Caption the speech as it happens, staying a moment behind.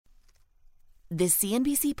This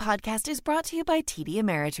CNBC podcast is brought to you by TD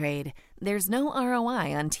Ameritrade. There's no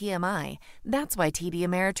ROI on TMI. That's why TD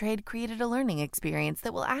Ameritrade created a learning experience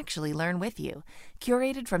that will actually learn with you.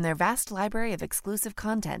 Curated from their vast library of exclusive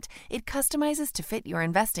content, it customizes to fit your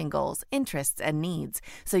investing goals, interests, and needs,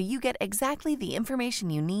 so you get exactly the information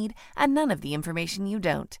you need and none of the information you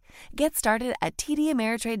don't. Get started at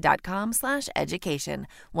tdameritrade.com/education.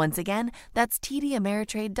 Once again, that's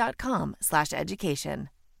tdameritrade.com/education.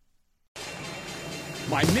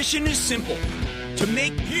 My mission is simple, to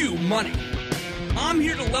make you money. I'm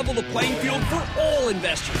here to level the playing field for all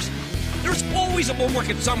investors. There's always a bull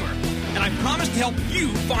market somewhere, and I promise to help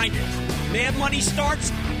you find it. Mad Money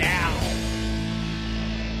starts now.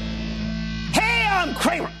 Hey, I'm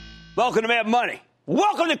Cramer. Welcome to Mad Money.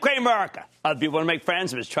 Welcome to Cramerica. Other people want to make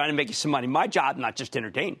friends, but it's trying to make you some money. My job, not just to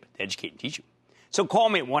entertain, but to educate and teach you. So call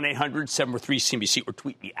me at 1-800-743-CNBC or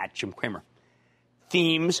tweet me at Jim Cramer.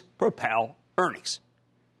 Themes propel earnings.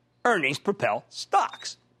 Earnings propel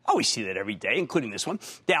stocks. Oh, we see that every day, including this one.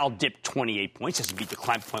 Dow dipped 28 points. S&P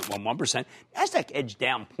declined 0.11%. Nasdaq edged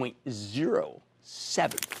down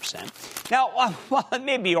 0.07%. Now, while it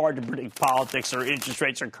may be hard to predict politics or interest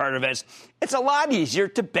rates or current events, it's a lot easier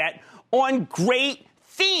to bet on great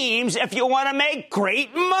themes if you want to make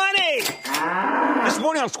great money. This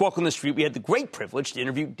morning on Squawk on the Street, we had the great privilege to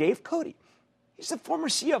interview Dave Cote. He's the former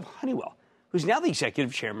CEO of Honeywell, who's now the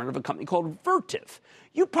executive chairman of a company called Vertiv.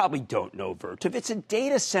 You probably don't know Vertiv. It's a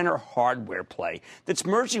data center hardware play that's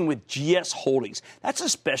merging with GS Holdings. That's a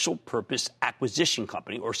special purpose acquisition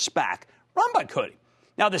company, or SPAC, run by Cote.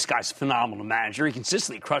 Now, this guy's a phenomenal manager. He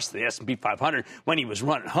consistently crushed the S&P 500 when he was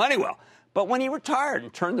running Honeywell. But when he retired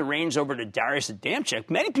and turned the reins over to Darius Adamczyk,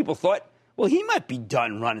 many people thought, well, he might be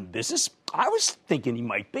done running business. I was thinking he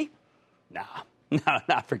might be. No,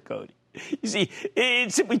 not for Cote. You see,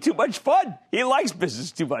 it's simply too much fun. He likes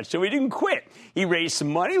business too much, so he didn't quit. He raised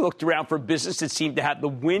some money, looked around for a business that seemed to have the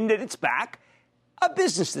wind at its back, a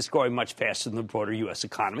business that's growing much faster than the broader U.S.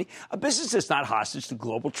 economy, a business that's not hostage to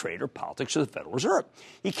global trade or politics or the Federal Reserve.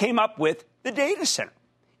 He came up with the data center.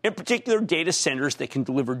 In particular, data centers that can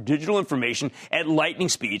deliver digital information at lightning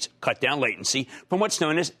speeds, cut down latency, from what's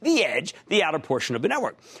known as the edge, the outer portion of the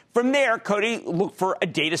network. From there, Cote looked for a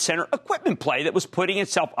data center equipment play that was putting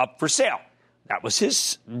itself up for sale. That was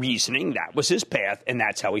his reasoning, that was his path, and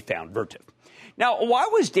that's how he found Vertiv. Now, why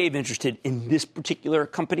was Dave interested in this particular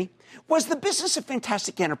company? Was the business a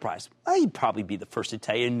fantastic enterprise? Well, he'd probably be the first to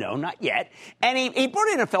tell you no, not yet. And he brought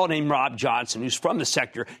in a fellow named Rob Johnson, who's from the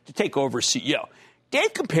sector, to take over as CEO.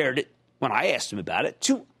 Dave compared it, when I asked him about it,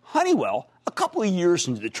 to Honeywell a couple of years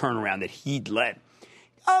into the turnaround that he'd led.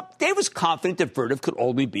 Dave was confident that Vertiv could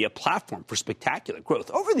only be a platform for spectacular growth.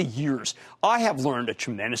 Over the years, I have learned a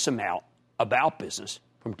tremendous amount about business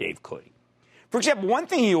from Dave Cote. For example, one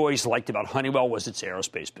thing he always liked about Honeywell was its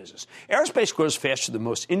aerospace business. Aerospace grows faster than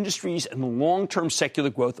most industries, and the long-term secular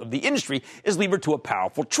growth of the industry is levered to a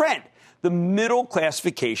powerful trend: the middle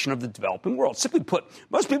classification of the developing world. Simply put,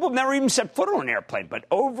 most people have never even set foot on an airplane, but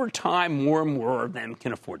over time, more and more of them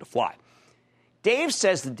can afford to fly. Dave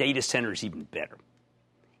says the data center is even better.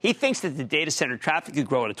 He thinks that the data center traffic could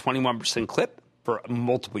grow at a 21% clip for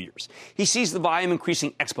multiple years. He sees the volume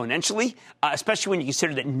increasing exponentially, especially when you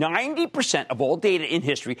consider that 90% of all data in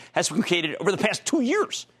history has been created over the past 2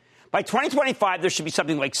 years. By 2025, there should be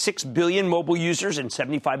something like 6 billion mobile users and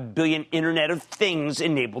 75 billion Internet of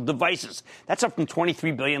Things-enabled devices. That's up from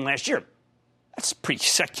 23 billion last year. That's a pretty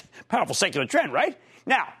powerful secular trend, right?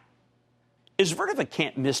 Now, is Vertiv a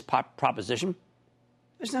can't-miss proposition?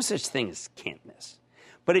 There's no such thing as can't miss.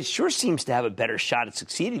 But it sure seems to have a better shot at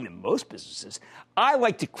succeeding than most businesses. I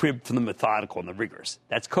like to crib from the methodical and the rigorous.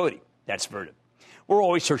 That's Cote. That's Vertiv. We're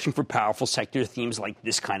always searching for powerful secular themes like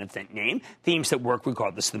this kind of name, themes that work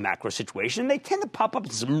regardless of the macro situation. They tend to pop up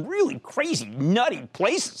in some really crazy, nutty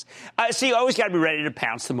places. So you always got to be ready to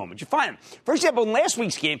pounce the moment you find them. For example, in last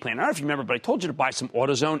week's game plan, I don't know if you remember, but I told you to buy some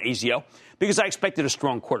AutoZone, AZO, because I expected a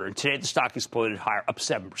strong quarter. And today the stock exploded higher, up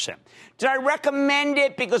 7%. Did I recommend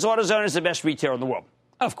it because AutoZone is the best retailer in the world?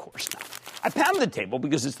 Of course not. I pounded the table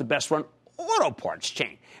because it's the best-run auto parts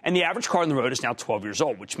chain. And the average car on the road is now 12 years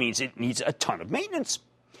old, which means it needs a ton of maintenance.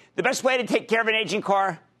 The best way to take care of an aging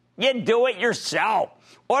car? You do it yourself.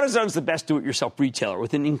 AutoZone's the best do-it-yourself retailer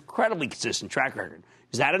with an incredibly consistent track record.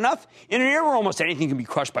 Is that enough? In an era where almost anything can be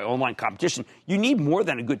crushed by online competition, you need more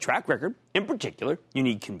than a good track record. In particular, you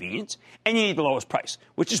need convenience, and you need the lowest price,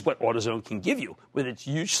 which is what AutoZone can give you with its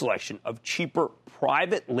huge selection of cheaper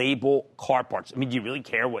private label car parts. I mean, do you really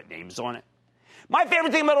care what name's on it? My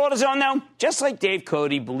favorite thing about AutoZone, though, just like Dave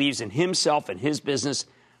Cote believes in himself and his business,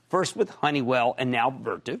 first with Honeywell and now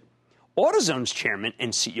Vertiv, AutoZone's chairman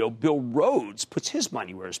and CEO Bill Rhodes puts his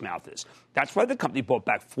money where his mouth is. That's why the company bought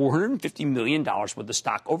back $450 million worth of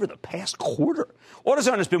stock over the past quarter.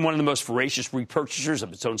 AutoZone has been one of the most voracious repurchasers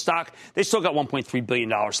of its own stock. They still got $1.3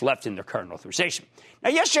 billion left in their current authorization. Now,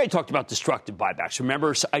 yesterday I talked about destructive buybacks.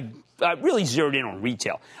 Remember, I really zeroed in on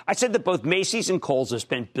retail. I said that both Macy's and Kohl's have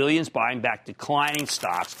spent billions buying back declining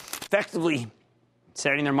stocks, effectively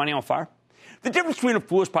setting their money on fire. The difference between a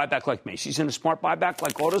foolish buyback like Macy's and a smart buyback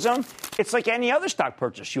like AutoZone, it's like any other stock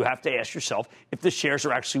purchase. You have to ask yourself if the shares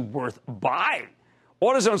are actually worth buying.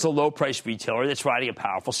 AutoZone's a low-price retailer that's riding a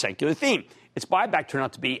powerful secular theme. Its buyback turned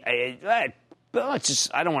out to be I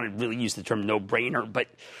don't want to really use the term no-brainer, but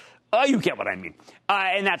you get what I mean.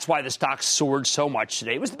 And that's why the stock soared so much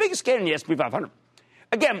today. It was the biggest gain in the S&P 500.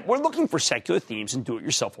 Again, we're looking for secular themes, and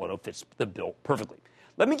do-it-yourself auto fits the bill perfectly.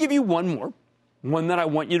 Let me give you one more. One that I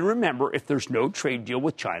want you to remember if there's no trade deal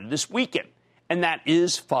with China this weekend, and that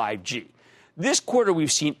is 5G. This quarter,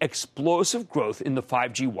 we've seen explosive growth in the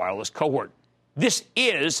 5G wireless cohort. This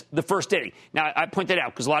is the first inning. Now, I point that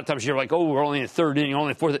out because a lot of times you're like, oh, we're only in the third inning,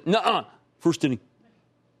 only the fourth. Nuh-uh, first inning.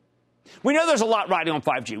 We know there's a lot riding on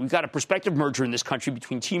 5G. We've got a prospective merger in this country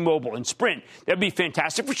between T-Mobile and Sprint. That would be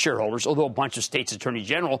fantastic for shareholders, although a bunch of states' attorney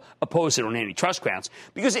general oppose it on antitrust grounds,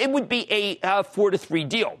 because it would be a 4-3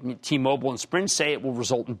 deal. T-Mobile and Sprint say it will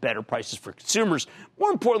result in better prices for consumers.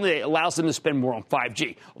 More importantly, it allows them to spend more on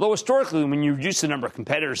 5G. Although historically, when you reduce the number of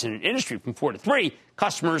competitors in an industry from 4 to 3,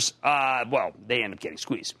 customers, they end up getting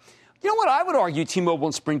squeezed. You know what? I would argue T-Mobile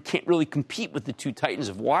and Sprint can't really compete with the two titans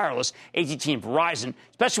of wireless, AT&T and Verizon,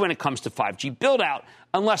 especially when it comes to 5G build-out,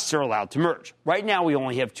 unless they're allowed to merge. Right now, we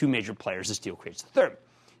only have two major players. This deal creates the third.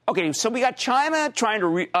 Okay, so we got China trying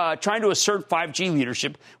to assert 5G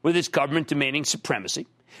leadership with its government demanding supremacy.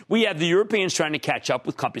 We have the Europeans trying to catch up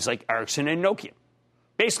with companies like Ericsson and Nokia.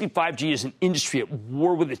 Basically, 5G is an industry at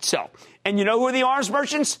war with itself. And you know who are the arms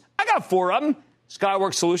merchants? I got 4 of them.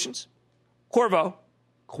 Skyworks Solutions, Qorvo,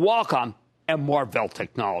 Qualcomm, and Marvell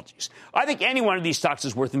Technologies. I think any one of these stocks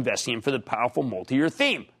is worth investing in for the powerful multi-year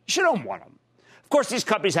theme. You should own one of them. Of course, these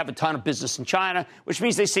companies have a ton of business in China, which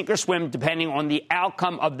means they sink or swim depending on the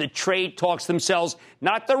outcome of the trade talks themselves,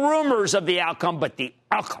 not the rumors of the outcome, but the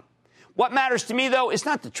outcome. What matters to me, though, is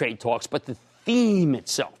not the trade talks, but the theme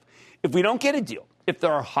itself. If we don't get a deal, if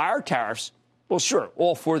there are higher tariffs, well, sure,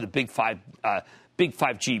 all 4 of the big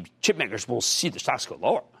 5G chip makers will see the stocks go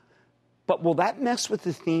lower. But will that mess with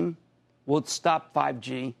the theme? Will it stop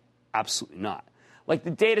 5G? Absolutely not. Like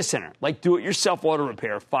the data center, like do-it-yourself auto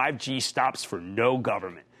repair, 5G stops for no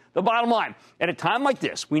government. The bottom line, at a time like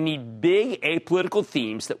this, we need big apolitical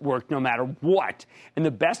themes that work no matter what. And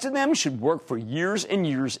the best of them should work for years and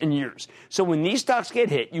years and years. So when these stocks get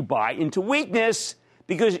hit, you buy into weakness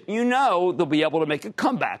because you know they'll be able to make a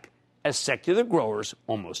comeback, as secular growers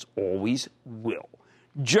almost always will.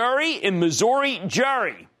 Jerry in Missouri.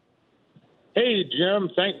 Jerry. Hey, Jim,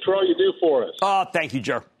 thanks for all you do for us. Oh, thank you,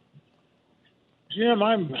 Jer. Jim,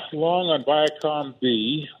 I'm long on Viacom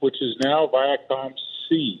B, which is now Viacom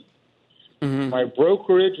C. Mm-hmm. My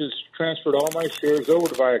brokerage has transferred all my shares over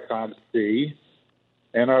to Viacom C,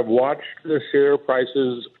 and I've watched the share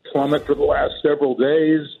prices plummet for the last several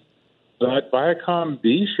days, but Viacom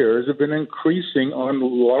B shares have been increasing on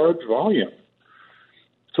large volume.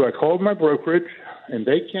 So I called my brokerage, and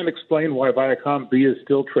they can't explain why Viacom B is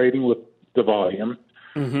still trading with the volume.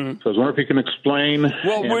 Mm-hmm. So I was wondering if you can explain.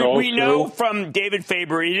 Well, we know from David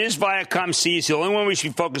Faber, it is Viacom C. It's the only one we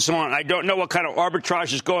should focus on. I don't know what kind of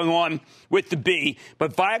arbitrage is going on with the B,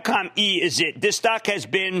 but Viacom E is it. This stock has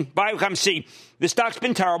been, Viacom C, the stock's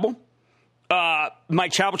been terrible. My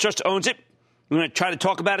Travel Trust owns it. I'm going to try to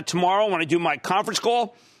talk about it tomorrow when I do my conference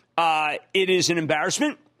call. It is an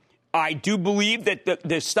embarrassment. I do believe that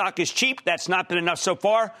the stock is cheap. That's not been enough so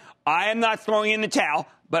far. I am not throwing in the towel,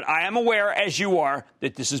 but I am aware, as you are,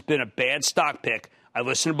 that this has been a bad stock pick. I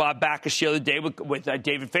listened to Bob Backus the other day with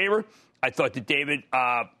David Faber. I thought that David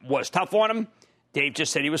was tough on him. Dave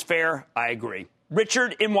just said he was fair. I agree.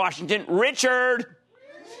 Richard in Washington. Richard!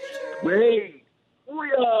 Hey.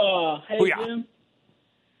 Booyah! Hey, Booyah. Jim.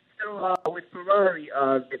 So with Ferrari,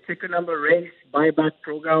 the ticker number raised buyback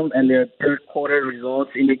program and their third quarter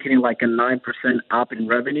results indicating like a 9% up in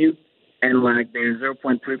revenue and like their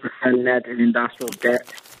 0.3% net in industrial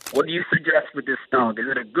debt. What do you suggest with this stock? Is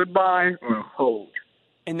it a good buy or a hold?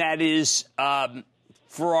 And that is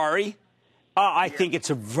Ferrari. I think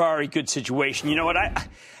it's a very good situation. You know what?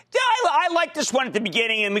 I liked this one at the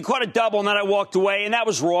beginning, and we caught a double, and then I walked away, and that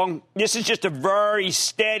was wrong. This is just a very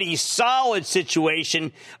steady, solid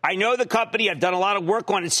situation. I know the company. I've done a lot of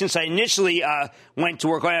work on it since I initially went to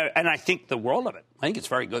work on it, and I think the world of it. I think it's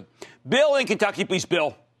very good. Bill in Kentucky, please,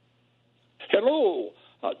 Bill. Hello.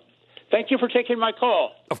 Thank you for taking my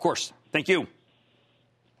call. Of course. Thank you.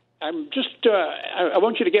 I'm just, I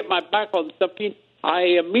want you to get my back on something. I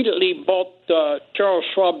immediately bought Charles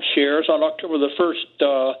Schwab shares on October the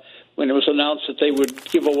 1st when it was announced that they would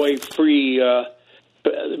give away free,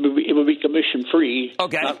 it would be commission-free,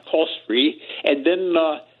 not cost-free. And then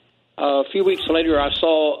a few weeks later, I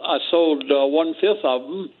sold 1/5 of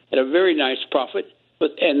them at a very nice profit,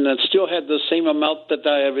 and still had the same amount that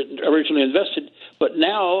I had originally invested. But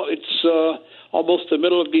now it's almost the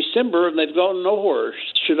middle of December, and they've gone nowhere.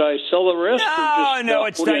 Should I sell the rest? No,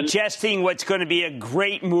 it's digesting what's going to be a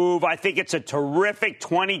great move. I think it's a terrific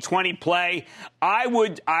 2020 play. I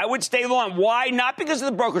would stay long. Why? Not because of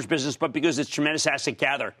the brokerage business, but because it's tremendous asset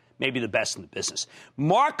gather, maybe the best in the business.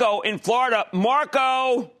 Marco in Florida.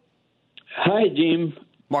 Marco. Hi, Jim.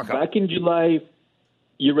 Marco. Back in July,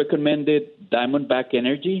 you recommended Diamondback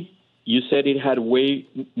Energy. You said it had way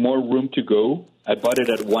more room to go. I bought it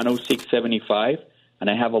at 106.75, and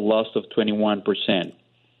I have a loss of 21%.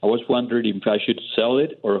 I was wondering if I should sell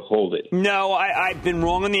it or hold it. No, I've been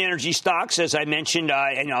wrong on the energy stocks, as I mentioned,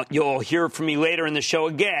 and you'll hear from me later in the show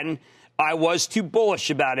again. I was too bullish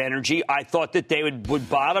about energy. I thought that they would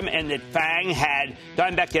bottom and that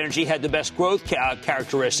Diamondback Energy had the best growth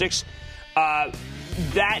characteristics.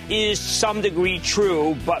 That is some degree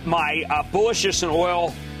true, but my bullishness in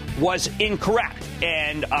oil was incorrect,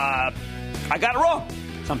 and I got it wrong.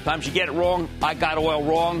 Sometimes you get it wrong. I got oil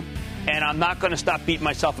wrong, and I'm not going to stop beating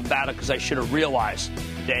myself about it because I should have realized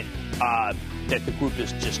that the group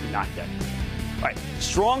is just not that good. Right.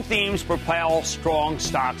 Strong themes propel strong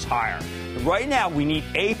stocks higher. But right now, we need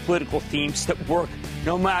apolitical themes that work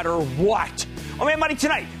no matter what. On Mad Money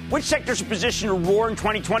tonight, which sectors are positioned to roar in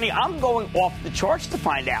 2020? I'm going off the charts to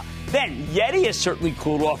find out. Then, YETI has certainly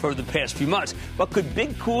cooled off over the past few months. But could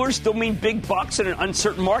big coolers still mean big bucks in an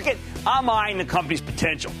uncertain market? I'm eyeing the company's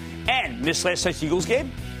potential. And missed last night's Eagles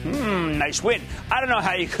game? Nice win. I don't know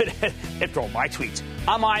how you could, after all my tweets.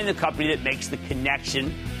 I'm eyeing the company that makes the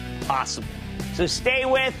connection possible. So stay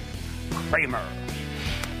with Cramer.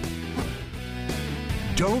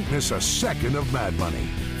 Don't miss a second of Mad Money.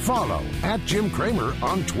 Follow @Jim Cramer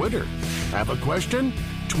on Twitter. Have a question?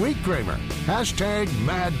 Tweet Cramer.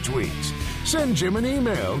 #MadTweets. Send Jim an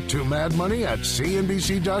email to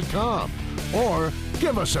madmoney@cnbc.com or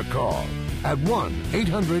give us a call at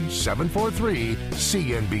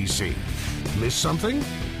 1-800-743-CNBC. Miss something?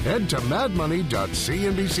 Head to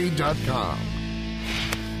madmoney.cnbc.com.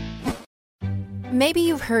 Maybe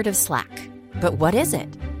you've heard of Slack, but what is it?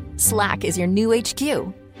 Slack is your new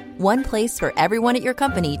HQ. One place for everyone at your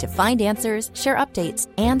company to find answers, share updates,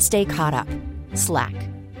 and stay caught up. Slack,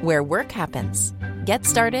 where work happens. Get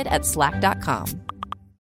started at slack.com.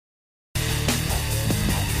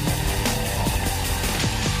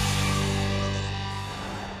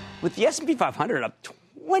 With the S&P 500 up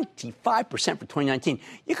 25% for 2019,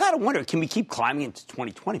 you got to wonder, can we keep climbing into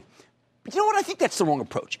 2020? But you know what? I think that's the wrong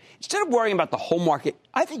approach. Instead of worrying about the whole market,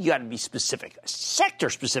 I think you got to be specific,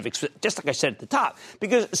 sector-specific, just like I said at the top,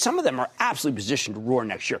 because some of them are absolutely positioned to roar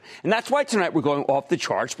next year. And that's why tonight we're going off the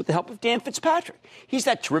charts with the help of Dan Fitzpatrick. He's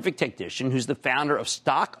that terrific technician who's the founder of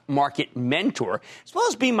Stock Market Mentor, as well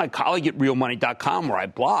as being my colleague at realmoney.com, where I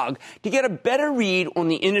blog, to get a better read on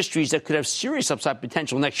the industries that could have serious upside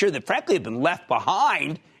potential next year that, frankly, have been left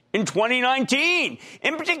behind in 2019.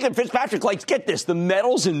 In particular, Fitzpatrick likes, get this, the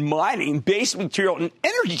metals and mining, basic material, and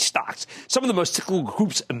energy stocks, some of the most cyclical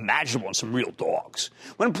groups imaginable, and some real dogs.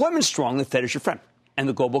 When employment's strong, the Fed is your friend, and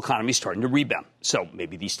the global economy is starting to rebound. So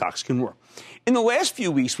maybe these stocks can roar. In the last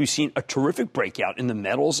few weeks, we've seen a terrific breakout in the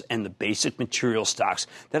metals and the basic material stocks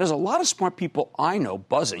that has a lot of smart people I know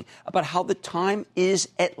buzzing about how the time is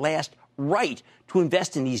at last right to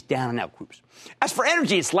invest in these down-and-out groups. As for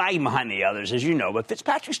energy, it's lagging behind the others, as you know, but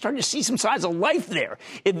Fitzpatrick's starting to see some signs of life there.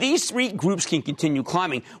 If these three groups can continue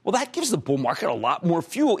climbing, well, that gives the bull market a lot more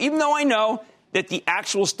fuel, even though I know that the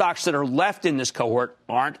actual stocks that are left in this cohort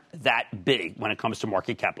aren't that big when it comes to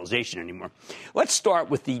market capitalization anymore. Let's start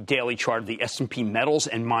with the daily chart of the S&P Metals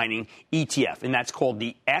and Mining ETF, and that's called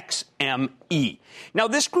the XME. Now,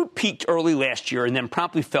 this group peaked early last year and then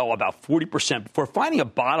promptly fell about 40% before finding a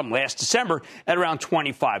bottom last December at around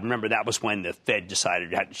 25. Remember, that was when the Fed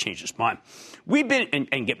decided it had to change its mind. We've been,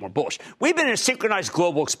 and get more bullish, we've been in a synchronized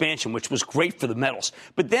global expansion, which was great for the metals.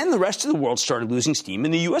 But then the rest of the world started losing steam,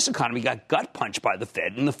 and the U.S. economy got gut punched by the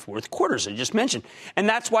Fed in the fourth quarter, as I just mentioned. And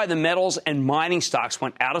that's why the metals and mining stocks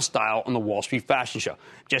went out of style on the Wall Street fashion show.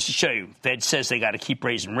 Just to show you, Fed says they got to keep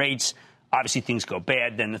raising rates. Obviously, things go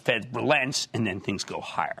bad. Then the Fed relents, and then things go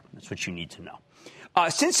higher. That's what you need to know.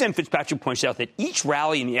 Since then, Fitzpatrick points out that each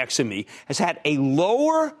rally in the XME has had a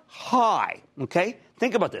lower high, okay?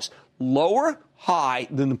 Think about this. Lower high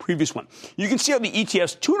than the previous one. You can see how the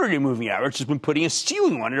ETF's 200-day moving average has been putting a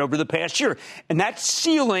ceiling on it over the past year, and that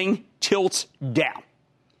ceiling tilts down.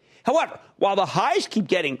 However, while the highs keep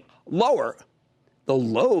getting lower, the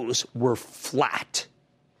lows were flat.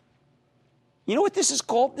 You know what this is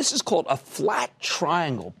called? This is called a flat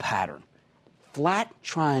triangle pattern. Flat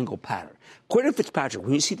triangle pattern. According to Fitzpatrick,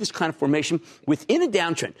 when you see this kind of formation within a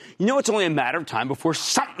downtrend, you know it's only a matter of time before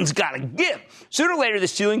something's got to give. Sooner or later, the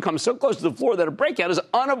ceiling comes so close to the floor that a breakout is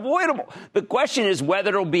unavoidable. The question is whether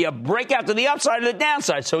it'll be a breakout to the upside or the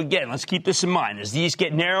downside. So again, let's keep this in mind. As these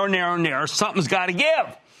get narrow, something's got to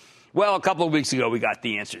give. Well, a couple of weeks ago, we got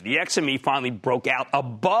the answer. The XME finally broke out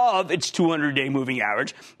above its 200-day moving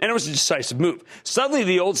average, and it was a decisive move. Suddenly,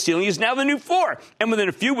 the old ceiling is now the new floor. And within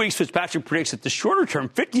a few weeks, Fitzpatrick predicts that the shorter-term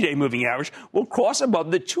 50-day moving average will cross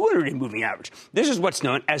above the 200-day moving average. This is what's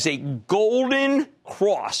known as a golden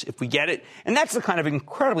cross, if we get it. And that's the kind of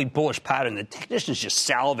incredibly bullish pattern that technicians just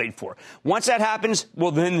salivate for. Once that happens,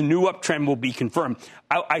 well, then the new uptrend will be confirmed.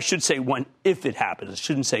 I should say when, if it happens. I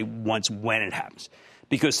shouldn't say once when it happens,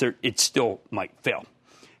 because it still might fail.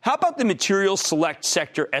 How about the Materials Select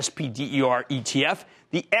Sector SPDER ETF,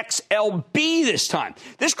 the XLB this time?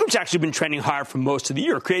 This group's actually been trending higher for most of the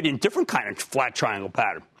year, creating a different kind of flat triangle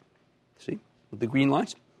pattern. See, with the green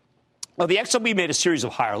lines? Well, the XLB made a series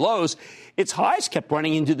of higher lows. Its highs kept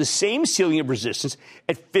running into the same ceiling of resistance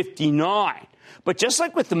at 59. But just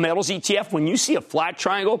like with the metals ETF, when you see a flat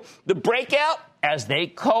triangle, the breakout, as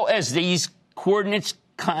these coordinates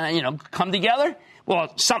kind of, come together,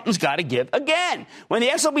 well, something's got to give again. When the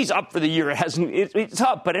XLB's up for the year, it's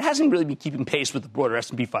up, but it hasn't really been keeping pace with the broader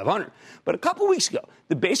S&P 500. But a couple weeks ago,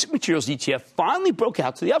 the basic materials ETF finally broke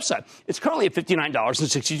out to the upside. It's currently at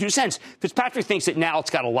 $59.62. Fitzpatrick thinks that now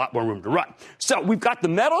it's got a lot more room to run. So we've got the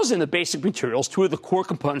metals and the basic materials, two of the core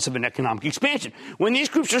components of an economic expansion. When these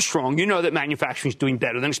groups are strong, you know that manufacturing is doing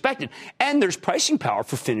better than expected, and there's pricing power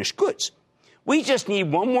for finished goods. We just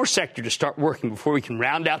need one more sector to start working before we can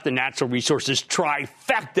round out the natural resources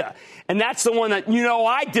trifecta. And that's the one that,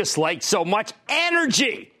 I dislike so much,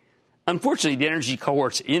 energy. Unfortunately, the energy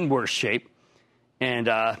cohort's in worse shape. And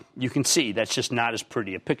you can see that's just not as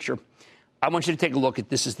pretty a picture. I want you to take a look at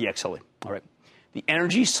this is the XLE. All right. The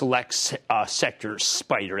Energy Select Sector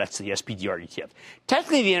Spider, that's the SPDR ETF.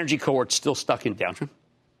 Technically, the energy cohort's still stuck in downtrend.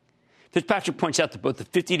 Fitzpatrick points out that both the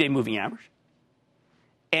 50-day moving average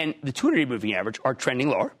and the 200-day moving average are trending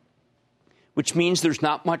lower, which means there's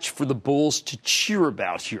not much for the bulls to cheer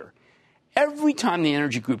about here. Every time the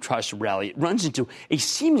energy group tries to rally, it runs into a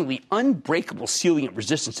seemingly unbreakable ceiling of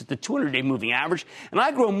resistance at the 200-day moving average, and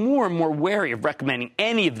I grow more and more wary of recommending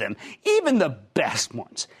any of them, even the best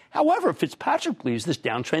ones. However, Fitzpatrick believes this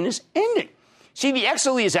downtrend is ending. See, the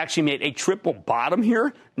XLE has actually made a triple bottom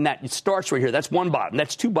here, and that it starts right here. That's one bottom.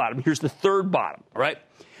 That's two bottom. Here's the third bottom, all right?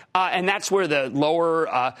 And that's where the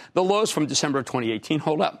lows from December of 2018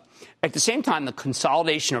 hold up. At the same time, the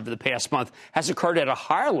consolidation over the past month has occurred at a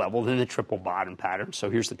higher level than the triple bottom pattern. So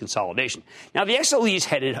here's the consolidation. Now, the XLE is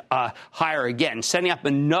headed higher again, setting up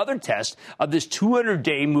another test of this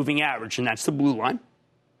 200-day moving average, and that's the blue line.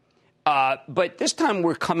 But this time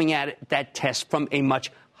we're coming at that test from a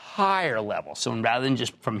much higher level. So rather than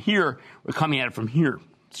just from here, we're coming at it from here.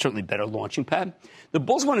 Certainly better launching pad. The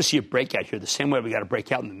bulls want to see a breakout here the same way we got a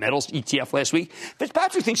breakout in the metals ETF last week.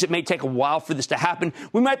 Fitzpatrick thinks it may take a while for this to happen.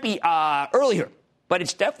 We might be earlier, but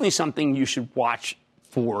it's definitely something you should watch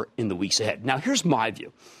for in the weeks ahead. Now, here's my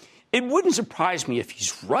view. It wouldn't surprise me if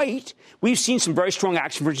he's right. We've seen some very strong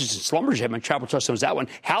action, for instance, in Schlumberger. My travel trust owns that one.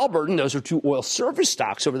 Halliburton, those are two oil service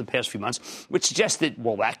stocks over the past few months, which suggests that,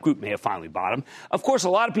 well, that group may have finally bottomed. Of course, a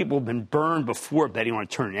lot of people have been burned before betting on a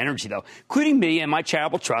turn in energy, though, including me and my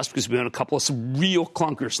charitable trust, because we own a couple of some real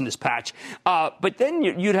clunkers in this patch. But then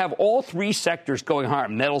you'd have all three sectors going higher,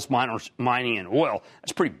 metals, mining, and oil.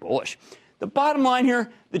 That's pretty bullish. The bottom line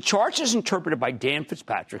here, the charts as interpreted by Dan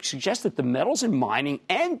Fitzpatrick suggest that the metals and mining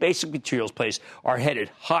and basic materials plays are headed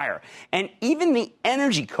higher. And even the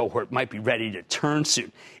energy cohort might be ready to turn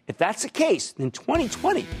soon. If that's the case, then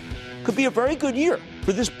 2020 could be a very good year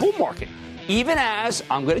for this bull market. Even as,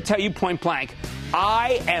 I'm going to tell you point blank,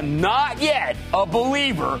 I am not yet a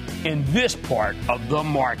believer in this part of the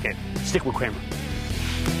market. Stick with Cramer.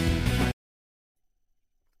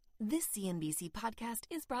 This CNBC podcast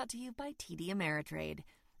is brought to you by TD Ameritrade.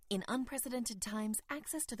 In unprecedented times,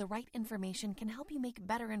 access to the right information can help you make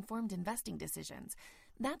better-informed investing decisions.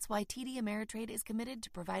 That's why TD Ameritrade is committed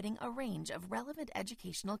to providing a range of relevant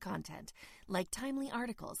educational content, like timely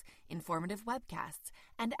articles, informative webcasts,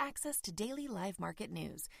 and access to daily live market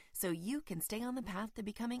news, so you can stay on the path to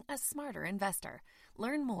becoming a smarter investor.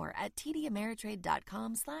 Learn more at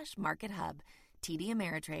tdameritrade.com/markethub. TD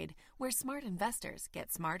Ameritrade, where smart investors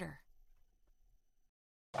get smarter.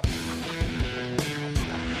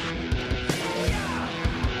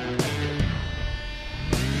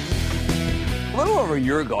 A little over a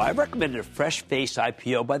year ago, I recommended a fresh-faced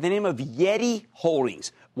IPO by the name of YETI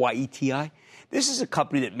Holdings, YETI. This is a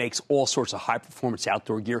company that makes all sorts of high-performance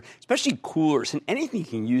outdoor gear, especially coolers and anything you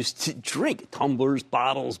can use to drink, tumblers,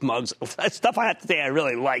 bottles, mugs, stuff I have to say I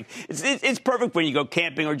really like. It's perfect when you go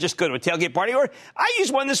camping or just go to a tailgate party, or I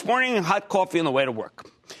used one this morning and hot coffee on the way to work.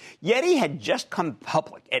 YETI had just come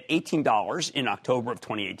public at $18 in October of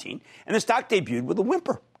 2018, and the stock debuted with a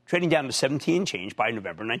whimper, trading down to 17 and change by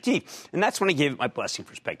November 19th. And that's when I gave it my blessing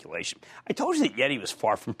for speculation. I told you that YETI was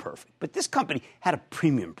far from perfect, but this company had a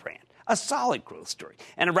premium brand, a solid growth story,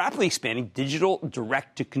 and a rapidly expanding digital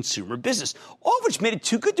direct-to-consumer business, all of which made it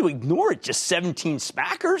too good to ignore at just 17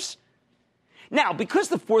 smackers. Now, because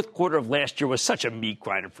the fourth quarter of last year was such a meat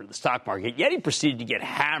grinder for the stock market, YETI proceeded to get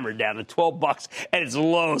hammered down to $12 at its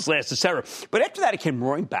lows last December. But after that, it came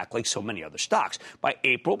roaring back like so many other stocks. By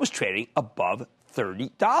April, it was trading above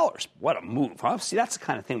 $30. What a move, huh? See, that's the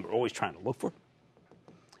kind of thing we're always trying to look for.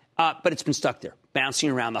 But it's been stuck there, bouncing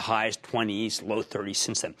around the highs, 20s, low 30s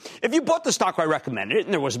since then. If you bought the stock where I recommended it,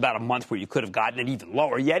 and there was about a month where you could have gotten it even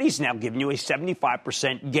lower, YETI's now giving you a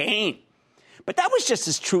 75% gain. But that was just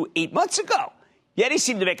as true 8 months ago. YETI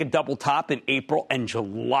seemed to make a double top in April and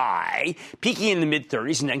July, peaking in the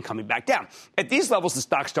mid-30s and then coming back down. At these levels, the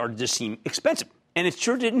stock started to seem expensive. And it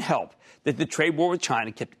sure didn't help that the trade war with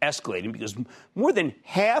China kept escalating because more than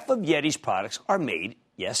half of YETI's products are made,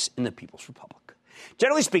 yes, in the People's Republic.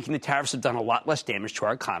 Generally speaking, the tariffs have done a lot less damage to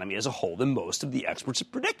our economy as a whole than most of the experts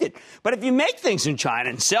have predicted. But if you make things in China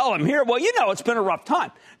and sell them here, well, you know it's been a rough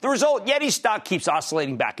time. The result, YETI stock keeps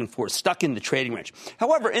oscillating back and forth, stuck in the trading range.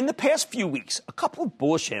 However, in the past few weeks, a couple of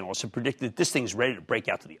bullish analysts have predicted that this thing is ready to break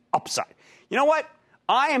out to the upside. You know what?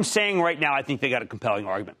 I am saying right now I think they got a compelling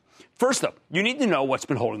argument. First, though, you need to know what's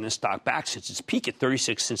been holding this stock back since its peak at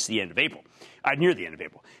 36 since the end of April, near the end of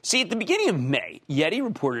April. See, at the beginning of May, YETI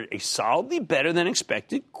reported a solidly better than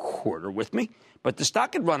expected quarter with me, but the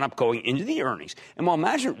stock had run up going into the earnings. And while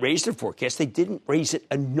management raised their forecast, they didn't raise it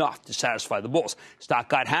enough to satisfy the bulls. Stock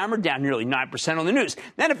got hammered down nearly 9% on the news.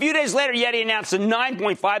 Then a few days later, YETI announced a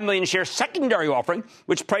 9.5 million share secondary offering,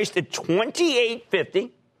 which priced at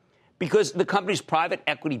 $28.50. Because the company's private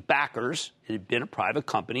equity backers, it had been a private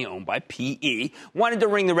company owned by PE, wanted to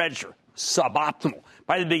ring the register. Suboptimal.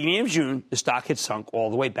 By the beginning of June, the stock had sunk all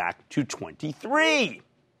the way back to 23.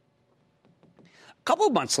 A couple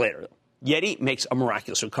of months later, YETI makes a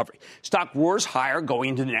miraculous recovery. Stock roars higher going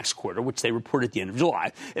into the next quarter, which they report at the end of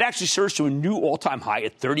July. It actually surged to a new all-time high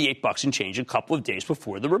at $38 and change a couple of days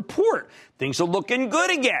before the report. Things are looking good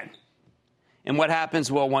again. And what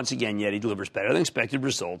happens? Well, once again, YETI delivers better than expected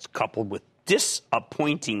results coupled with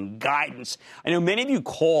disappointing guidance. I know many of you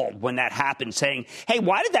called when that happened saying, hey,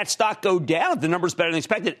 why did that stock go down if the number's better than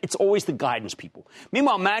expected? It's always the guidance, people.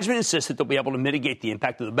 Meanwhile, management insists that they'll be able to mitigate the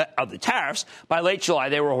impact of the tariffs. By late July,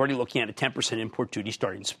 they were already looking at a 10% import duty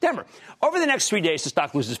starting in September. Over the next 3 days, the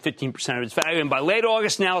stock loses 15% of its value. And by late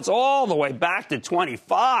August, now it's all the way back to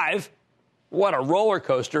 25. What a roller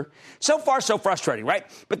coaster. So far, so frustrating, right?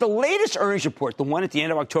 But the latest earnings report, the one at the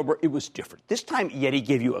end of October, it was different. This time, YETI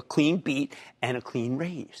gave you a clean beat and a clean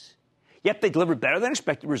raise. Yep, they delivered better than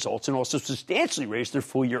expected results and also substantially raised their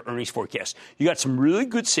full-year earnings forecast. You got some really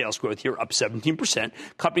good sales growth here, up 17%.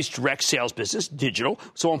 Company's direct sales business, digital,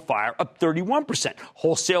 so on fire, up 31%.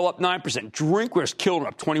 Wholesale up 9%. Drinkware's killer,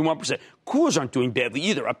 up 21%. Coolers aren't doing badly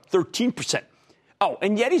either, up 13%. Oh,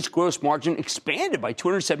 and YETI's gross margin expanded by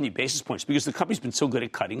 270 basis points because the company's been so good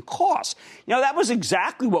at cutting costs. You know, that was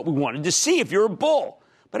exactly what we wanted to see if you're a bull.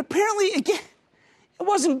 But apparently, again, it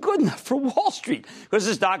wasn't good enough for Wall Street because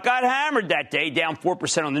the stock got hammered that day, down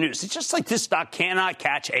 4% on the news. It's just like this stock cannot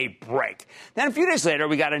catch a break. Then a few days later,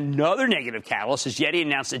 we got another negative catalyst as YETI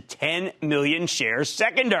announced a 10 million shares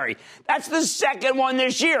secondary. That's the second one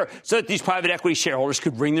this year, so that these private equity shareholders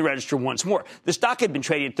could ring the register once more. The stock had been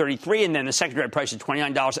trading at $33, and then the secondary price at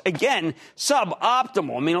 $29. Again,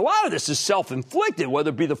 suboptimal. I mean, a lot of this is self-inflicted, whether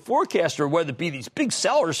it be the forecaster or whether it be these big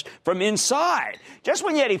sellers from inside. Just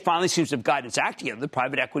when YETI finally seems to have gotten its act together, the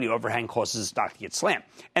private equity overhang causes the stock to get slammed.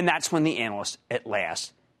 And that's when the analysts at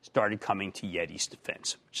last started coming to Yeti's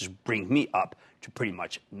defense, which is bringing me up to pretty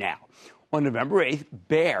much now. On November 8th,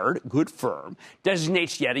 Baird, good firm,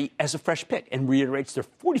 designates Yeti as a fresh pick and reiterates their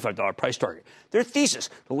 $45 price target. Their thesis,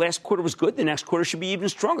 the last quarter was good, the next quarter should be even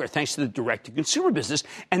stronger thanks to the direct-to-consumer business,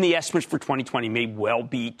 and the estimates for 2020 may well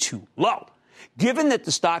be too low. Given that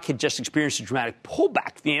the stock had just experienced a dramatic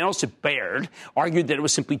pullback, the analysts at Baird argued that it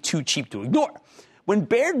was simply too cheap to ignore. When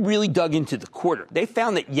Baird really dug into the quarter, they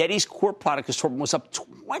found that Yeti's core product assortment was up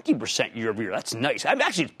 20% year over year. That's nice.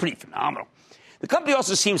 Actually, it's pretty phenomenal. The company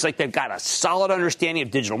also seems like they've got a solid understanding of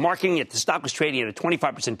digital marketing, yet the stock was trading at a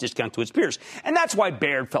 25% discount to its peers. And that's why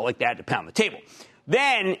Baird felt like they had to pound the table.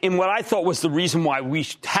 Then, in what I thought was the reason why we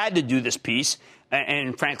had to do this piece,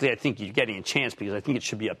 and frankly, I think you're getting a chance because I think it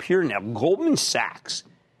should be up here now, Goldman Sachs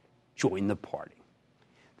joined the party.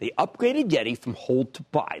 They upgraded Yeti from hold to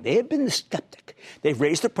buy. They had been the skeptic. They've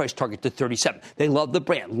raised their price target to $37. They love the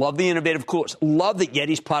brand, love the innovative coolers, love that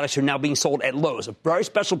Yeti's products are now being sold at Lowe's. A very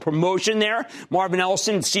special promotion there. Marvin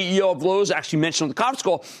Ellison, CEO of Lowe's, actually mentioned on the conference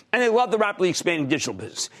call, and they love the rapidly expanding digital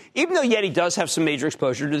business. Even though Yeti does have some major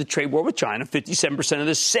exposure to the trade war with China, 57% of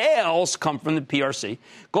the sales come from the PRC,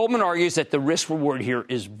 Goldman argues that the risk-reward here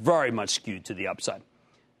is very much skewed to the upside.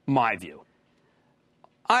 My view.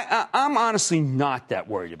 I'm honestly not that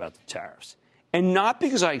worried about the tariffs, and not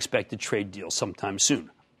because I expect a trade deal sometime soon.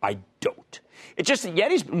 I don't. It's just that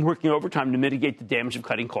Yeti's been working overtime to mitigate the damage of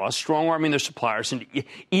cutting costs, strong-arming their suppliers into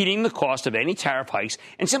eating the cost of any tariff hikes,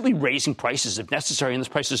 and simply raising prices if necessary, and those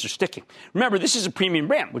prices are sticking. Remember, this is a premium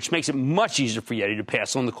brand, which makes it much easier for Yeti to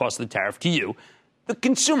pass on the cost of the tariff to you, the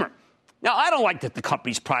consumer. Now, I don't like that the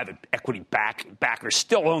company's private equity backers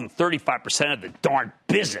still own 35% of the darn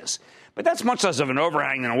business. But that's much less of an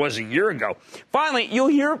overhang than it was a year ago. Finally, you'll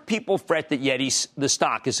hear people fret that the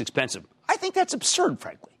stock is expensive. I think that's absurd,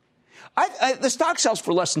 frankly. The stock sells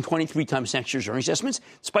for less than 23 times next year's earnings estimates,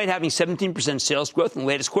 despite having 17% sales growth in the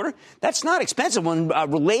latest quarter. That's not expensive when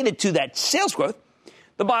related to that sales growth.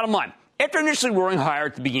 The bottom line, after initially roaring higher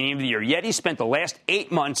at the beginning of the year, Yeti spent the last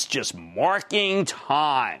 8 months just marking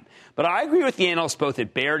time. But I agree with the analysts both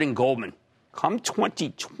at Baird and Goldman. Come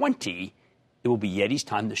 2020, it will be Yeti's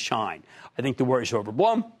time to shine. I think the worries are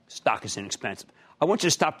overblown. Stock is inexpensive. I want you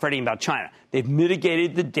to stop fretting about China. They've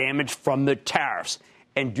mitigated the damage from the tariffs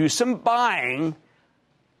and do some buying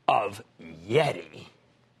of Yeti.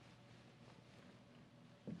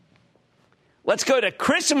 Let's go to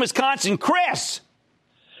Chris in Wisconsin. Chris.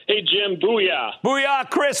 Hey, Jim. Booyah. Booyah,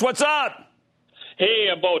 Chris. What's up? Hey,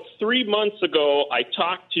 about 3 months ago, I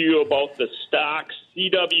talked to you about the stock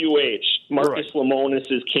CWH, Marcus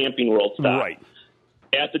Lemonis' Camping World stock. Right.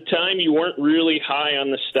 At the time, you weren't really high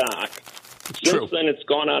on the stock. Since then, it's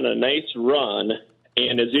gone on a nice run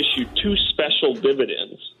and has issued 2 special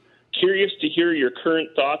dividends. Curious to hear your current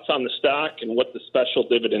thoughts on the stock and what the special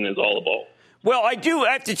dividend is all about. Well, I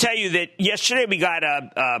have to tell you that yesterday we got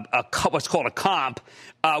what's called a comp.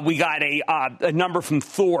 We got a number from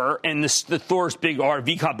Thor and the Thor's big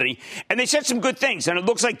RV company, and they said some good things. And it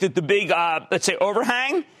looks like that the big, let's say,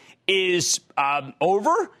 overhang is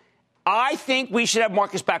over. I think we should have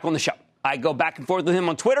Marcus back on the show. I go back and forth with him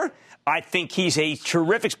on Twitter. I think he's a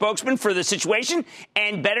terrific spokesman for the situation,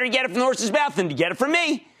 and better to get it from the horse's mouth than to get it from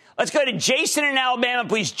me. Let's go to Jason in Alabama,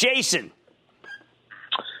 please. Jason.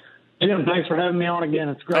 Jim, thanks for having me on again.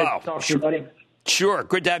 It's great to talk to you, buddy. Sure.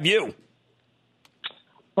 Good to have you.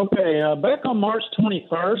 Okay, back on March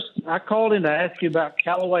 21st, I called in to ask you about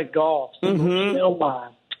Callaway Golf. Still buy.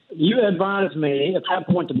 You advised me at that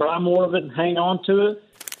point to buy more of it and hang on to it.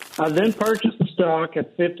 I then purchased the stock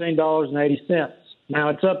at $15.80. Now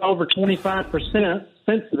it's up over 25%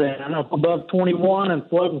 since then, up above 21 and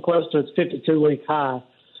floating close to its 52-week high.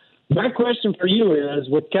 My question for you is,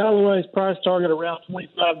 with Callaway's price target around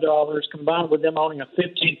 $25, combined with them owning a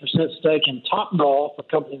 15% stake in Topgolf, a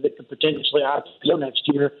company that could potentially IPO next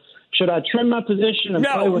year, should I trim my position and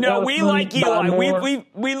play with No, we like Eli.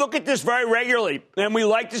 We look at this very regularly, and we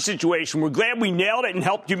like the situation. We're glad we nailed it and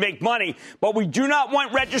helped you make money, but we do not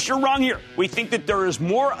want register wrong here. We think that there is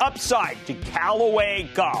more upside to Callaway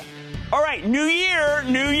Golf. All right, new year,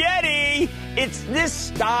 new Yeti. It's this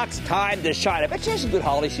stock's time to shine. I bet you it's a good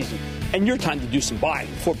holiday season, and your time to do some buying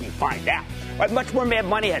before we find out. All right, much more Mad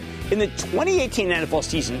Money ahead. In the 2018 NFL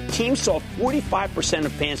season, teams saw 45%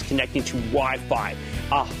 of fans connecting to Wi-Fi,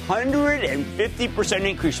 a 150%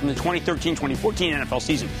 increase from the 2013-2014 NFL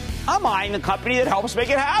season. I'm eyeing the company that helps make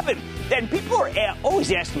it happen. Then people are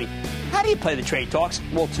always asking me, how do you play the trade talks?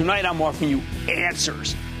 Well, tonight I'm offering you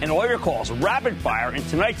answers and all your calls rapid fire in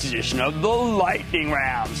tonight's edition of the Lightning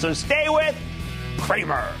Round. So stay with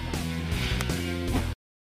Cramer.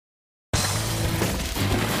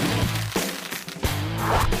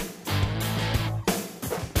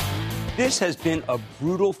 This has been a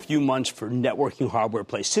brutal few months for networking hardware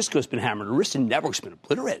plays. Cisco's been hammered. Arista Networks been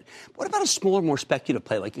obliterated. What about a smaller, more speculative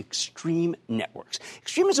play like Extreme Networks?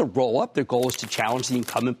 Extreme is a roll-up. Their goal is to challenge the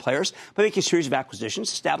incumbent players by making a series of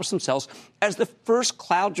acquisitions, establish themselves as the first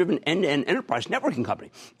cloud-driven end-to-end enterprise networking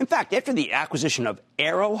company. In fact, after the acquisition of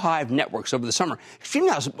Arrowhive Networks over the summer, Extreme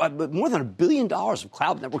now has more than $1 billion of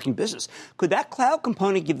cloud networking business. Could that cloud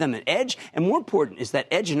component give them an edge? And more important, is that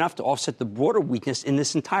edge enough to offset the broader weakness in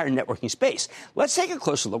this entire networking space? Let's take a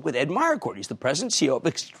closer look with Ed Meyercord. He's the president and CEO of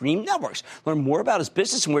Extreme Networks. Learn more about his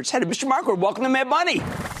business and where it's headed. Mr. Meyercord, welcome to Mad Money.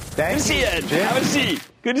 Thank you. Good to see you, Ed. Jim. Have a seat.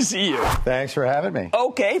 Good to see you. Thanks for having me.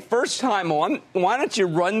 Okay, first time on. Why don't you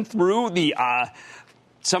run through the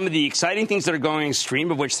some of the exciting things that are going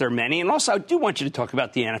Extreme, of which there are many. And also, I do want you to talk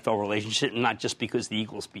about the NFL relationship, and not just because the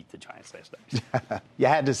Eagles beat the Giants last night. You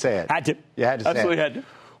had to say it. Had to. You had to say Absolutely it. had to.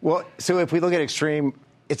 Well, so if we look at Extreme,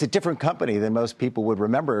 it's a different company than most people would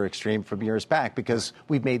remember Extreme from years back because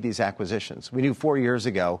we've made these acquisitions. We knew 4 years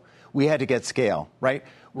ago we had to get scale, right?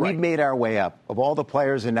 We've made our way up. Of all the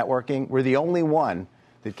players in networking, we're the only one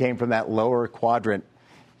that came from that lower quadrant,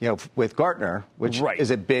 with Gartner, which is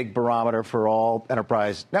a big barometer for all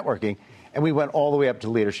enterprise networking. And we went all the way up to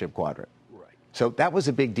leadership quadrant. Right. So that was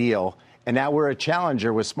a big deal. And now we're a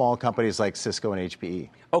challenger with small companies like Cisco and HPE.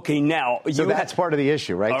 Okay, now... So that's part of the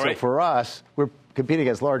issue, right? So for us, we're competing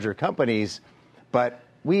against larger companies, but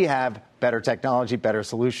we have better technology, better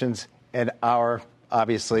solutions, and our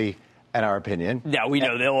opinion. Now, we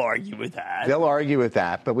know they'll argue with that. They'll argue with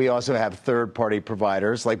that, but we also have third-party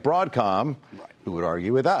providers like Broadcom who would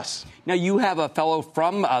argue with us. Now, you have a fellow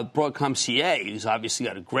from Broadcom CA who's obviously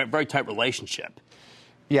got a very tight relationship.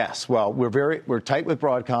 Yes, well, we're tight with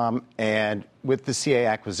Broadcom, and with the CA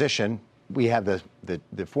acquisition, we have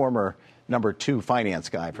the former number 2 finance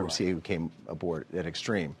guy from CA who came aboard at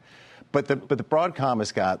Extreme. But the Broadcom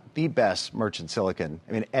has got the best merchant silicon,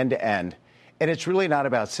 end to end. And it's really not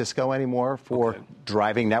about Cisco anymore for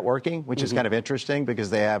driving networking, which is kind of interesting because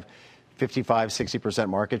they have 55-60%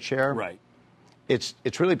 market share. Right.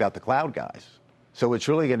 It's really about the cloud guys. So it's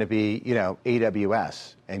really going to be,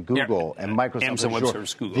 AWS and Google and Microsoft. Amazon Web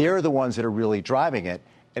Services, Google. They're the ones that are really driving it.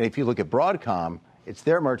 And if you look at Broadcom, it's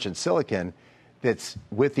their merchant silicon that's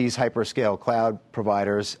with these hyperscale cloud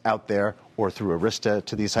providers out there or through Arista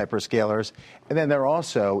to these hyperscalers. And then they're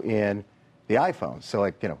also in the iPhone. So,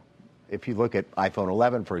 if you look at iPhone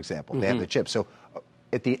 11, for example, they have the chips. So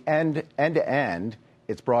at the end to end,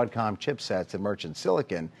 it's Broadcom chipsets and merchant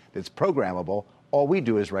silicon that's programmable. All we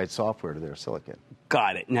do is write software to their silicon.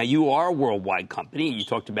 Got it. Now, you are a worldwide company. You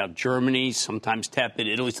talked about Germany, sometimes tepid,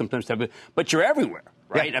 Italy, sometimes tepid, but you're everywhere,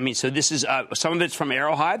 right? Yeah. So this is some of it's from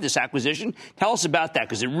Arrowhive, this acquisition. Tell us about that,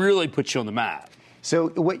 because it really puts you on the map. So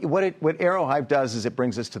what Arrowhive does is it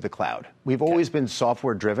brings us to the cloud. We've always been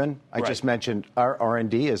software-driven. I just mentioned our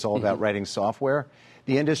R&D is all about writing software.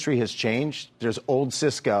 The industry has changed. There's old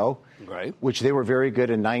Cisco, which they were very good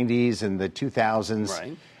in the 90s and the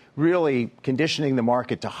 2000s, really conditioning the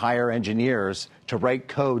market to hire engineers to write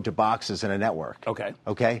code to boxes in a network.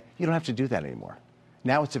 Okay? You don't have to do that anymore.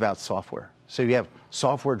 Now it's about software. So you have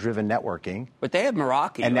software-driven networking. But they have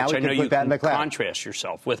Meraki, and now which we I know can you put that in the cloud. Contrast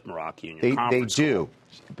yourself with Meraki in your conference. They do,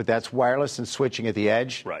 but that's wireless and switching at the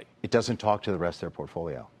edge. Right. It doesn't talk to the rest of their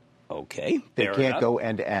portfolio. Okay. They can't go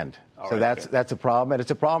end to end. So that's a problem, and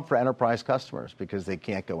it's a problem for enterprise customers because they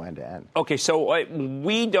can't go end to end. Okay, so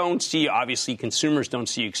we don't see, obviously, consumers don't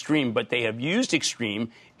see Extreme, but they have used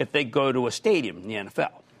Extreme if they go to a stadium in the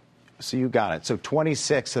NFL. So you got it. So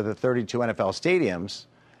 26 of the 32 NFL stadiums,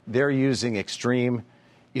 they're using Extreme,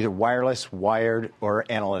 either wireless, wired, or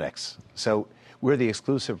analytics. So we're the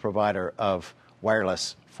exclusive provider of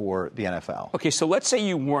wireless for the NFL. Okay, so let's say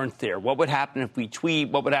you weren't there. What would happen if we tweet?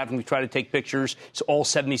 What would happen if we try to take pictures? It's all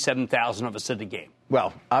 77,000 of us at the game.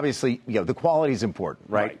 Well, obviously, the quality is important,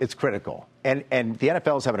 right? It's critical. And the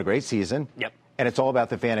NFL is having a great season. Yep. And it's all about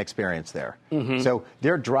the fan experience there. So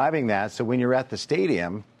they're driving that. So when you're at the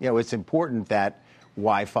stadium, it's important that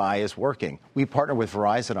Wi-Fi is working. We partner with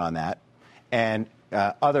Verizon on that and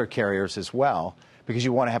other carriers as well because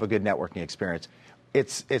you want to have a good networking experience.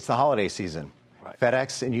 It's the holiday season.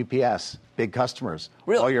 FedEx and UPS, big customers.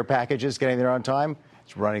 Really? All your packages getting there on time,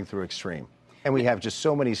 it's running through Extreme. And we have just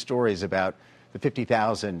so many stories about the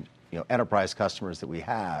 50,000 enterprise customers that we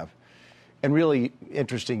have and really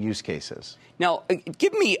interesting use cases. Now,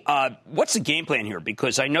 give me, what's the game plan here?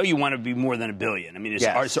 Because I know you want to be more than $1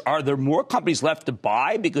 billion. Are there more companies left to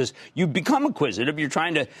buy? Because you've become acquisitive. You're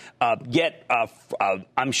trying to get,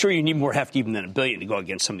 I'm sure you need more heft even than $1 billion to go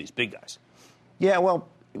against some of these big guys. Yeah, well,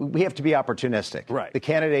 we have to be opportunistic. Right. The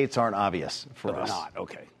candidates aren't obvious for us. They're not,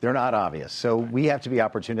 okay. They're not obvious. So we have to be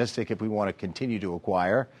opportunistic if we want to continue to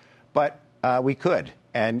acquire. But we could.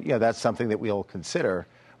 And, that's something that we'll consider.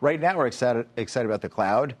 Right now, we're excited about the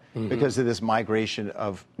cloud because of this migration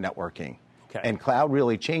of networking. Okay. And cloud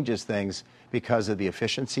really changes things because of the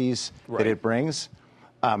efficiencies that it brings.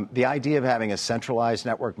 The idea of having a centralized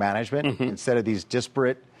network management instead of these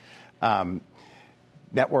disparate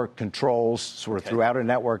network controls sort of throughout a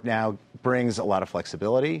network now brings a lot of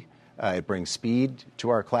flexibility. It brings speed to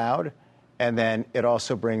our cloud. And then it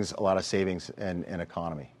also brings a lot of savings and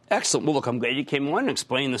economy. Excellent. Well, look, I'm glad you came on and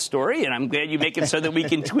explained the story, and I'm glad you make it so that we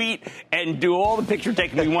can tweet and do all the picture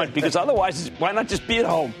taking we want, because otherwise, why not just be at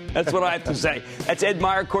home? That's what I have to say. That's Ed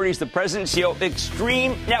Meyercord. He's the president and CEO of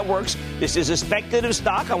Extreme Networks. This is a speculative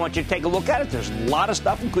stock. I want you to take a look at it. There's a lot of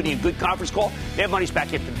stuff, including a good conference call. They have money's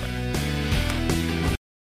back after the break.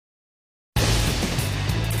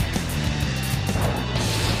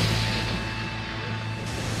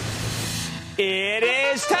 It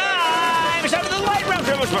is time. It's time for the light round.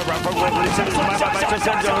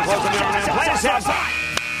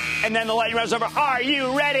 And then the lightning round's over. Are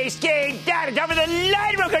you ready? Ski down. Time for the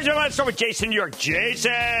lightning round. Let's start with Jason, New York.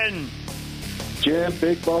 Jason. Jim,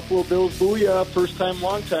 big Buffalo Bills booyah. First time,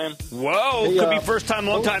 long time. Whoa. Hey, could be first time,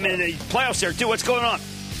 long time in the playoffs there, too. What's going on?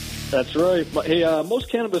 That's right. Hey,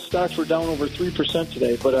 most cannabis stocks were down over 3%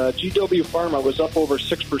 today, but GW Pharma was up over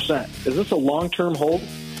 6%. Is this a long-term hold?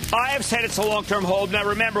 I have said it's a long-term hold. Now,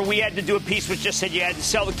 remember, we had to do a piece which just said you had to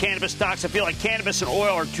sell the cannabis stocks. I feel like cannabis and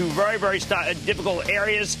oil are two very, very difficult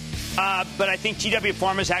areas. But I think GW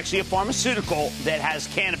Pharma is actually a pharmaceutical that has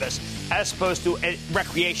cannabis as opposed to a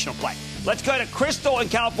recreational play. Let's go to Crystal in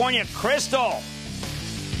California. Crystal.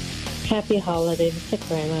 Happy holidays, Mr.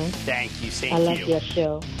 Cramer. Thank you. Same I to love you. your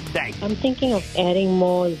show. Thank you. I'm thinking of adding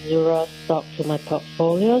more Zura stock to my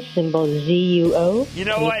portfolio, symbol ZUO. You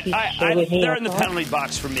know what? They're in the penalty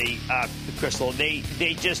box for me, Crystal. They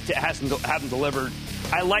just haven't delivered.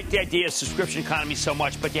 I like the idea of subscription economy so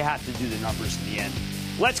much, but you have to do the numbers in the end.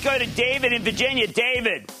 Let's go to David in Virginia.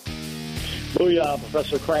 David. Booyah,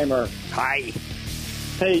 Professor Cramer. Hi.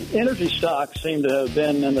 Hey, energy stocks seem to have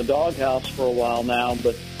been in the doghouse for a while now,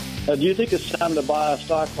 but do you think it's time to buy a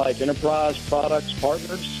stock like Enterprise Products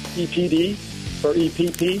Partners, EPD, or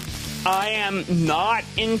EPP? I am not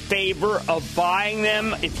in favor of buying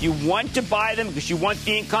them. If you want to buy them because you want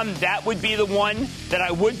the income, that would be the one that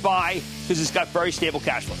I would buy because it's got very stable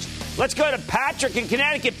cash flows. Let's go to Patrick in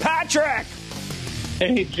Connecticut. Patrick!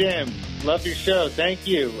 Hey, Jim. Love your show. Thank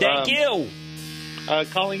you. Thank you.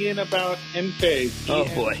 Calling in about Enphase. Oh,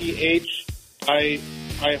 boy. ENPH.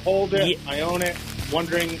 I hold it. Yeah. I own it.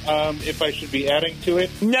 Wondering if I should be adding to it.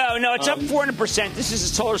 No, it's up 400%. This is a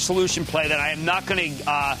solar solution play that I am not going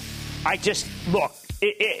to. Look,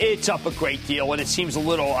 it's up a great deal, and it seems a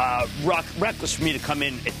little reckless for me to come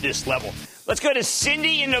in at this level. Let's go to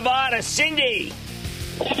Cindy in Nevada. Cindy.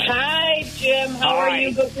 Hi, Jim. How are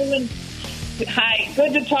you doing? Hi,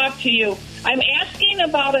 good to talk to you. I'm asking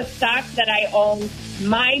about a stock that I own,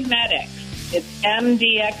 MyMedics. It's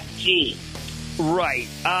MDXG. Right.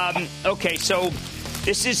 Okay, so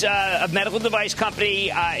this is a medical device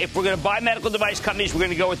company. If we're going to buy medical device companies, we're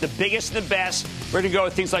going to go with the biggest and the best. We're going to go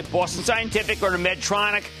with things like Boston Scientific or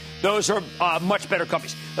Medtronic. Those are much better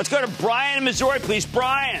companies. Let's go to Brian in Missouri, please.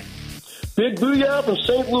 Brian. Big booyah from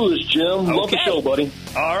St. Louis, Jim. Okay. Love the show, buddy.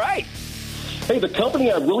 All right. Hey, the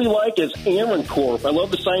company I really like is Ameren Corp. I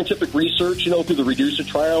love the scientific research, through the Reducer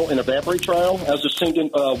trial and Evaporate trial. I was just thinking,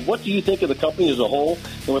 what do you think of the company as a whole?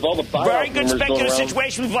 And with all the buyout very good rumors going speculative around,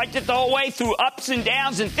 situation. We've liked it the whole way through ups and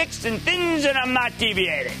downs and thicks and thins, and I'm not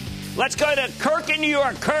deviating. Let's go to Kirk in New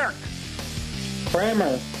York. Kirk.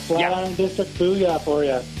 Cramer, flat on district booyah for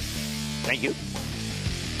you. Thank you.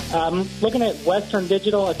 Looking at Western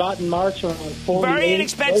Digital, I bought in March around 48. Very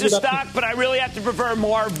inexpensive stock, but I really have to prefer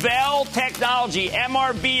Marvell Technology,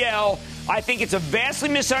 MRVL. I think it's a vastly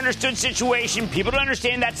misunderstood situation. People don't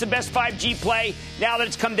understand that's the best 5G play. Now that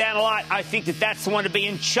it's come down a lot, I think that's the one to be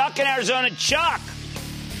in. Chuck in Arizona. Chuck.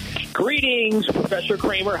 Greetings, Professor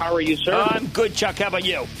Cramer. How are you, sir? I'm good, Chuck. How about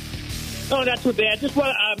you? Oh, not too bad. Just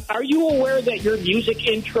want. Are you aware that your music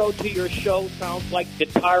intro to your show sounds like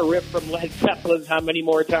guitar riff from Led Zeppelin's How Many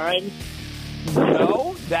More Times?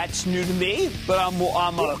 No, that's new to me, but I'm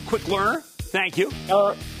a quick learner. Thank you.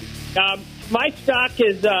 My stock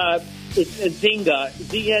is Zynga,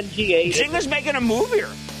 Z-N-G-A. Zynga's making a move here.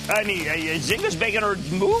 I mean, Zynga's making a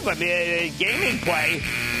move. I mean, a gaming play.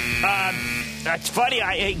 That's funny.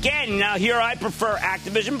 Now here I prefer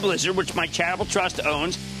Activision Blizzard, which my charitable trust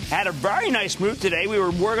owns. Had a very nice move today. We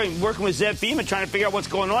were working with Zev Beeman trying to figure out what's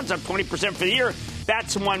going on. It's up 20% for the year.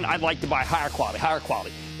 That's the one I'd like to buy. Higher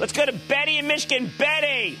quality. Let's go to Betty in Michigan.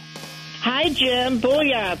 Betty. Hi, Jim.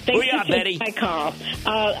 Booyah. Thanks Booyah, for Betty. my call.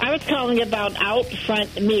 I was calling about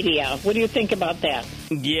Outfront Media. What do you think about that?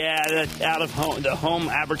 Yeah, the home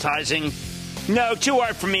advertising. No, too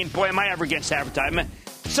hard for me. Boy, am I ever against advertising.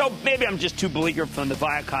 So maybe I'm just too beleaguered from the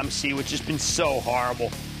Viacom-C, which has been so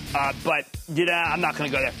horrible. But I'm not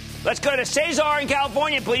going to go there. Let's go to Cesar in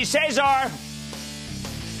California, please. Cesar.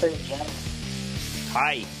 Hey, Jim.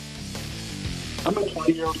 Hi. I'm a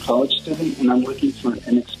 20-year-old college student, and I'm looking for an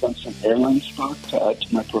inexpensive airline stock to add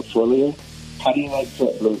to my portfolio. How do you like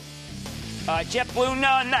JetBlue? JetBlue,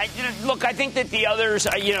 no. Look, I think that the others,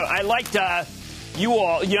 I liked you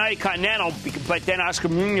all, United Continental, but then Oscar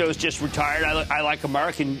Munoz just retired. I like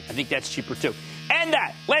American. I think that's cheaper, too. And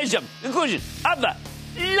that, ladies and gentlemen, conclusion of the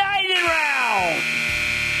Lightning Round.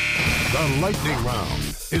 The Lightning Round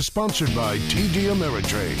is sponsored by TD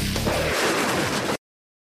Ameritrade.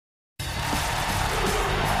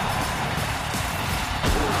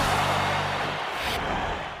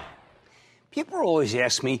 People always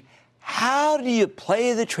ask me, how do you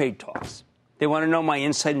play the trade talks? They want to know my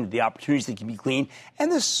insight into the opportunities that can be gleaned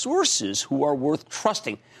and the sources who are worth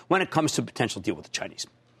trusting when it comes to a potential deal with the Chinese.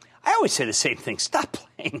 I always say the same thing. Stop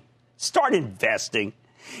playing. Start investing.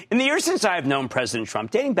 In the years since I have known President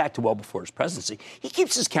Trump, dating back to well before his presidency, he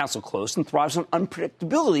keeps his counsel close and thrives on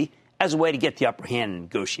unpredictability as a way to get the upper hand in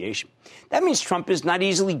negotiation. That means Trump is not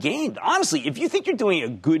easily gamed. Honestly, if you think you're doing a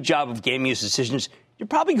good job of gaming his decisions, you're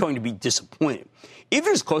probably going to be disappointed.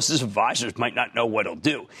 Even his closest advisors might not know what he'll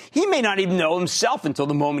do. He may not even know himself until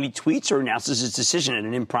the moment he tweets or announces his decision at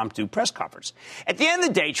an impromptu press conference. At the end of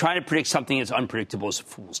the day, trying to predict something that's unpredictable is a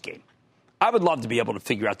fool's game. I would love to be able to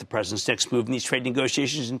figure out the president's next move in these trade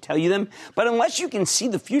negotiations and tell you them, but unless you can see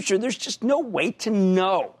the future, there's just no way to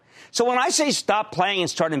know. So when I say stop playing and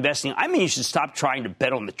start investing, I mean you should stop trying to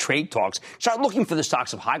bet on the trade talks. Start looking for the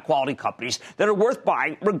stocks of high-quality companies that are worth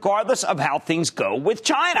buying regardless of how things go with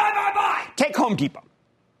China. Buy. Take Home Depot.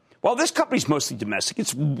 While this company's mostly domestic,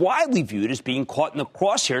 it's widely viewed as being caught in the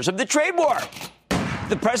crosshairs of the trade war.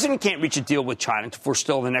 If the president can't reach a deal with China to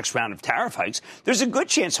forestall the next round of tariff hikes, there's a good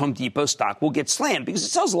chance Home Depot stock will get slammed because it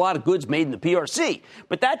sells a lot of goods made in the PRC.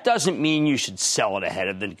 But that doesn't mean you should sell it ahead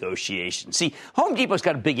of the negotiation. See, Home Depot's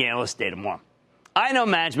got a big analyst day tomorrow. I know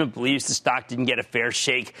management believes the stock didn't get a fair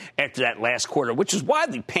shake after that last quarter, which was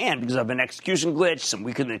widely panned because of an execution glitch, some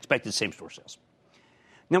weaker than expected same-store sales.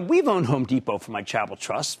 Now, we've owned Home Depot for my charitable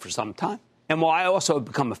trust for some time. And while I also have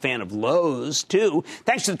become a fan of Lowe's, too,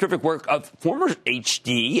 thanks to the terrific work of former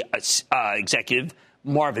HD executive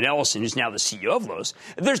Marvin Ellison, who's now the CEO of Lowe's,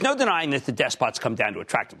 there's no denying that the despots come down to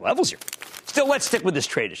attractive levels here. Still, let's stick with this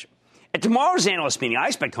trade issue. At tomorrow's analyst meeting, I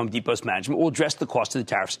expect Home Depot's management will address the cost of the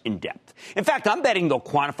tariffs in depth. In fact, I'm betting they'll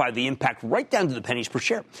quantify the impact right down to the pennies per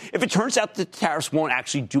share. If it turns out that the tariffs won't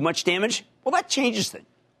actually do much damage, well, that changes things.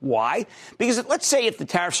 Why? Because let's say if the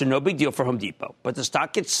tariffs are no big deal for Home Depot, but the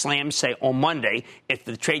stock gets slammed, say, on Monday, if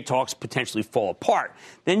the trade talks potentially fall apart,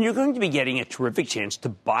 then you're going to be getting a terrific chance to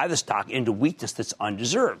buy the stock into weakness that's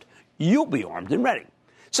undeserved. You'll be armed and ready.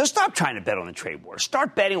 So stop trying to bet on the trade war.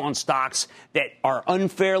 Start betting on stocks that are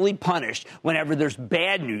unfairly punished whenever there's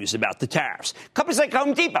bad news about the tariffs. Companies like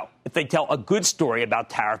Home Depot, if they tell a good story about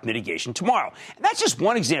tariff mitigation tomorrow. And that's just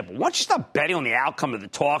one example. Once you stop betting on the outcome of the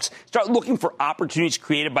talks, start looking for opportunities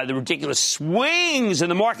created by the ridiculous swings in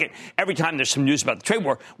the market every time there's some news about the trade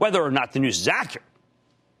war, whether or not the news is accurate.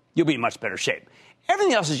 You'll be in much better shape.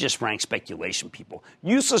 Everything else is just rank speculation, people.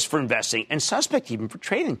 Useless for investing and suspect even for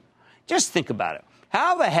trading. Just think about it.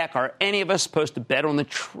 How the heck are any of us supposed to bet on the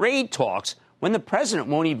trade talks when the president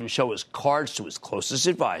won't even show his cards to his closest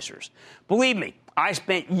advisors? Believe me, I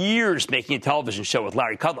spent years making a television show with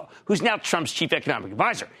Larry Kudlow, who's now Trump's chief economic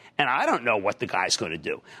advisor, and I don't know what the guy's going to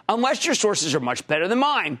do. Unless your sources are much better than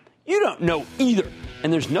mine, you don't know either.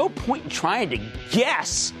 And there's no point in trying to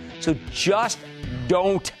guess. So just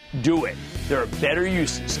don't do it. There are better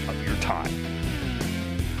uses of your time.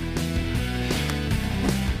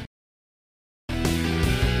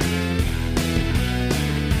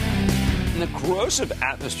 The corrosive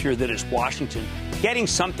atmosphere that is Washington, getting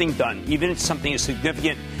something done, even if it's something as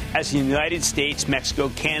significant as the United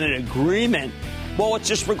States-Mexico-Canada agreement, well, it's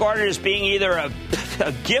just regarded as being either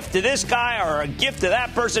a gift to this guy or a gift to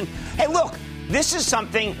that person. Hey, look, this is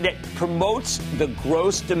something that promotes the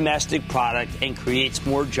gross domestic product and creates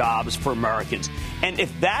more jobs for Americans. And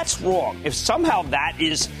if that's wrong, if somehow that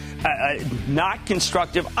is not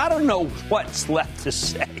constructive, I don't know what's left to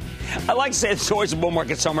say. I like to say there's always a bull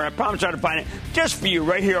market somewhere. I promise I'll try to find it just for you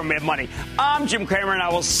right here on Mad Money. I'm Jim Cramer, and I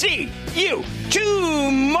will see you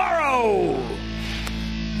tomorrow.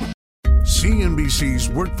 CNBC's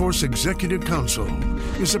Workforce Executive Council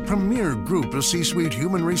is a premier group of C-suite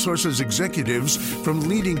human resources executives from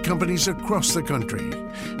leading companies across the country.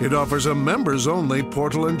 It offers a members-only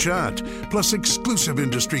portal and chat, plus exclusive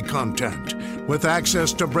industry content, with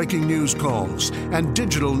access to breaking news calls and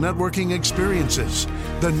digital networking experiences.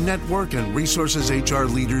 The network and resources HR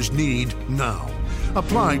leaders need now.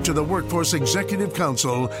 Apply to the Workforce Executive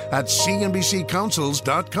Council at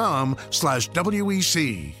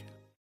cnbccouncils.com/WEC.